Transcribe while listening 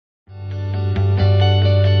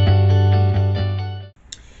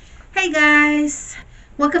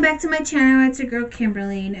Welcome back to my channel. It's your girl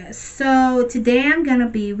Kimberly. So today I'm gonna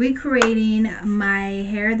be recreating my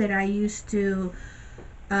hair that I used to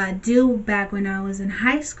do back when I was in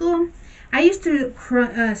high school. I used to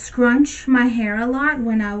scrunch my hair a lot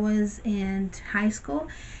when I was in high school,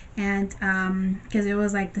 and because it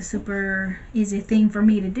was like the super easy thing for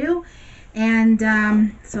me to do, and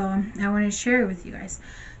so I want to share it with you guys.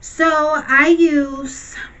 So I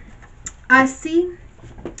use Ussie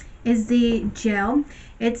is the gel.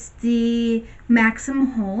 It's the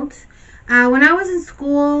maximum hold. When I was in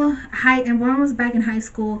school, when I was back in high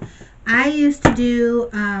school, I used to do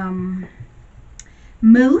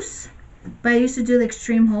mousse, but I used to do the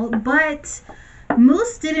extreme hold. But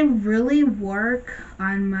mousse didn't really work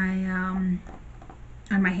on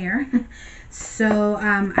my hair, so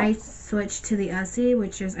I switched to the Ussie,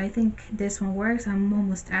 which is, I think this one works. I'm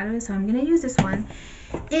almost out of it, so I'm gonna use this one,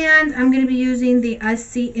 and I'm gonna be using the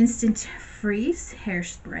Ussie Instant Freeze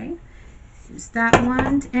hairspray. Use that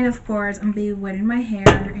one, and of course I'm gonna be wetting my hair,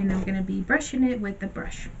 and I'm gonna be brushing it with the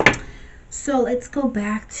brush. So let's go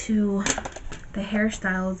back to the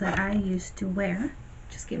hairstyles that I used to wear.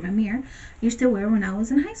 Just get my mirror. I used to wear when I was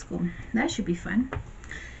in high school. That should be fun.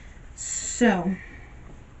 So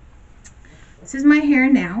this is my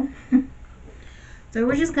hair now. So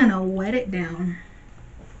we're just gonna wet it down.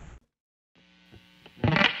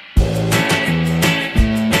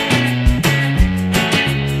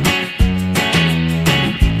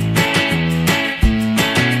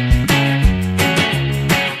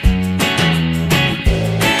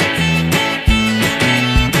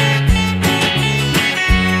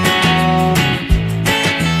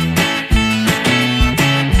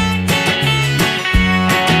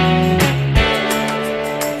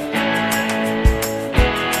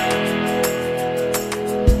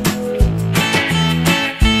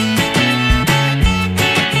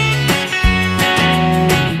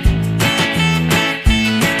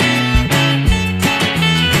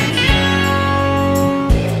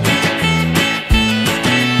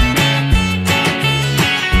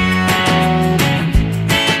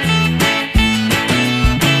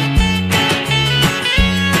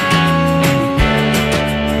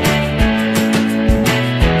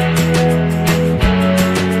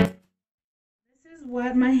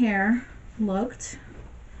 What my hair looked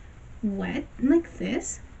wet like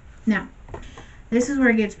this. Now this is where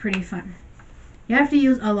it gets pretty fun. You have to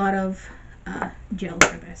use a lot of gel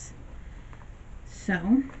for this.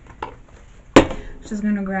 So just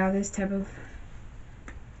gonna grab this type of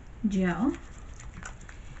gel,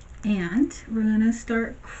 and we're gonna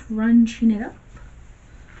start crunching it up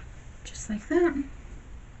just like that.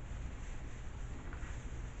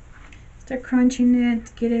 Start crunching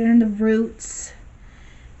it, get it in the roots,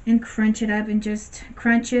 and crunch it up, and just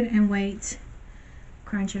crunch it and wait.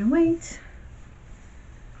 Crunch it and wait.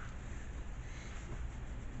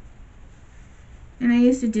 And I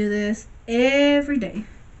used to do this every day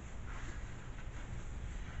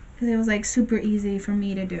because it was like super easy for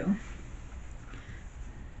me to do.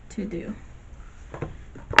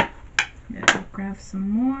 Gotta grab some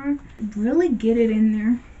more. Really get it in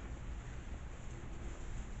there.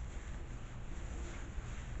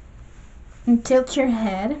 And tilt your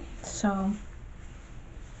head so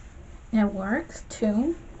it works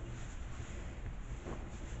too.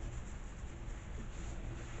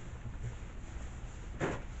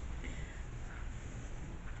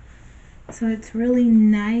 So it's really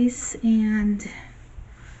nice and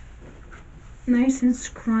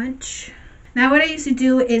scrunch. Now what I used to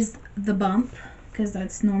do is the bump, because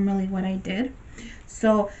that's normally what I did.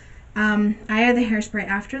 So I had the hairspray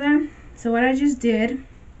after that. So what I do,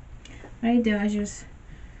 I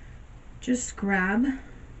just grab,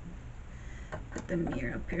 put the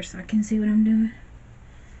mirror up here so I can see what I'm doing.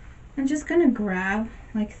 I'm just gonna grab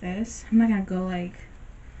like this. I'm not gonna go like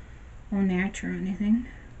all natural or anything.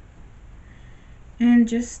 And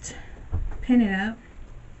just pin it up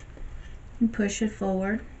and push it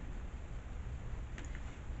forward.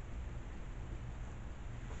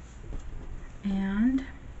 And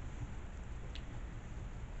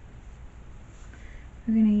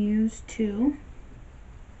we're gonna use two.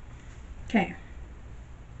 Okay.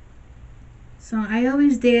 So I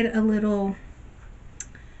always did a little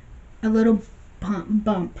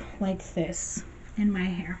bump like this in my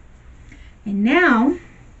hair. And now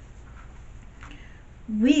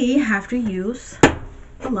we have to use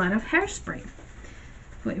a lot of hairspray.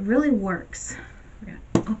 So it really works. We're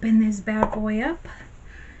gonna open this bad boy up,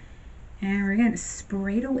 and we're gonna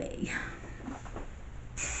spray it away.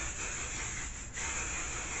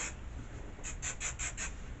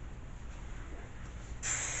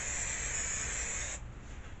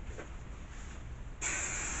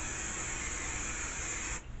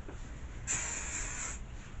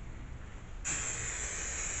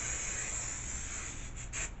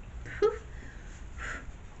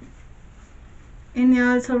 And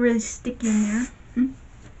now it's all really sticky in there.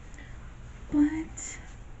 But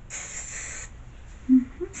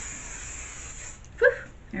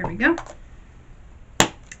there we go.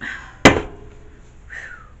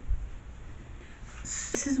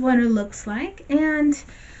 This is what it looks like, and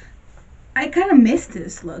I kind of miss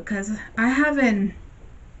this look because I haven't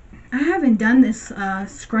done this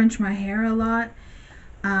scrunch my hair a lot.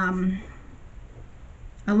 A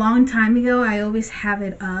long time ago, I always have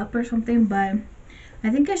it up or something, but I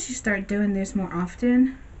think I should start doing this more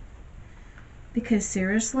often because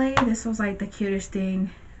seriously, this was like the cutest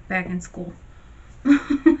thing back in school.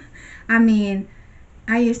 I mean,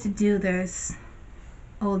 I used to do this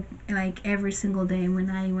like every single day when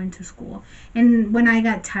I went to school, and when I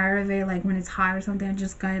got tired of it, like when it's hot or something, I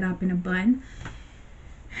just got it up in a bun.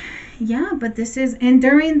 Yeah, but this is, and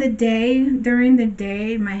during the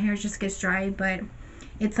day my hair just gets dry, but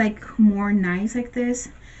it's like more nice like this.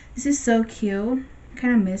 This is so cute.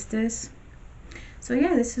 Kind of miss this. So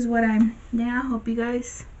yeah, this is what I hope you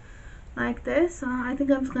guys like this. I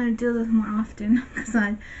think I'm just gonna do this more often because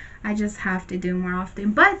I just have to do more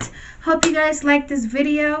often. But hope you guys like this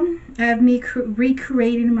video of me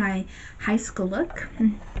recreating my high school look.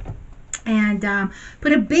 And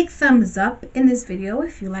put a big thumbs up in this video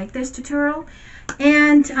if you like this tutorial.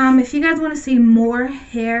 And if you guys want to see more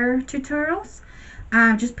hair tutorials,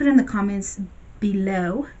 just put in the comments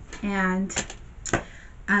below and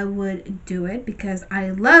I would do it, because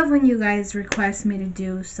I love when you guys request me to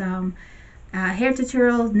do some hair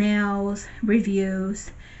tutorials, nails,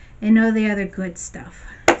 reviews, and all the other good stuff.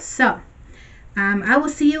 So I will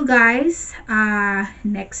see you guys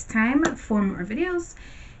next time for more videos,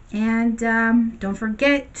 and don't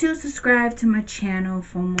forget to subscribe to my channel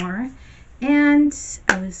for more, and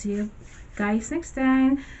I will see you guys next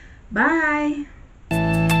time. Bye.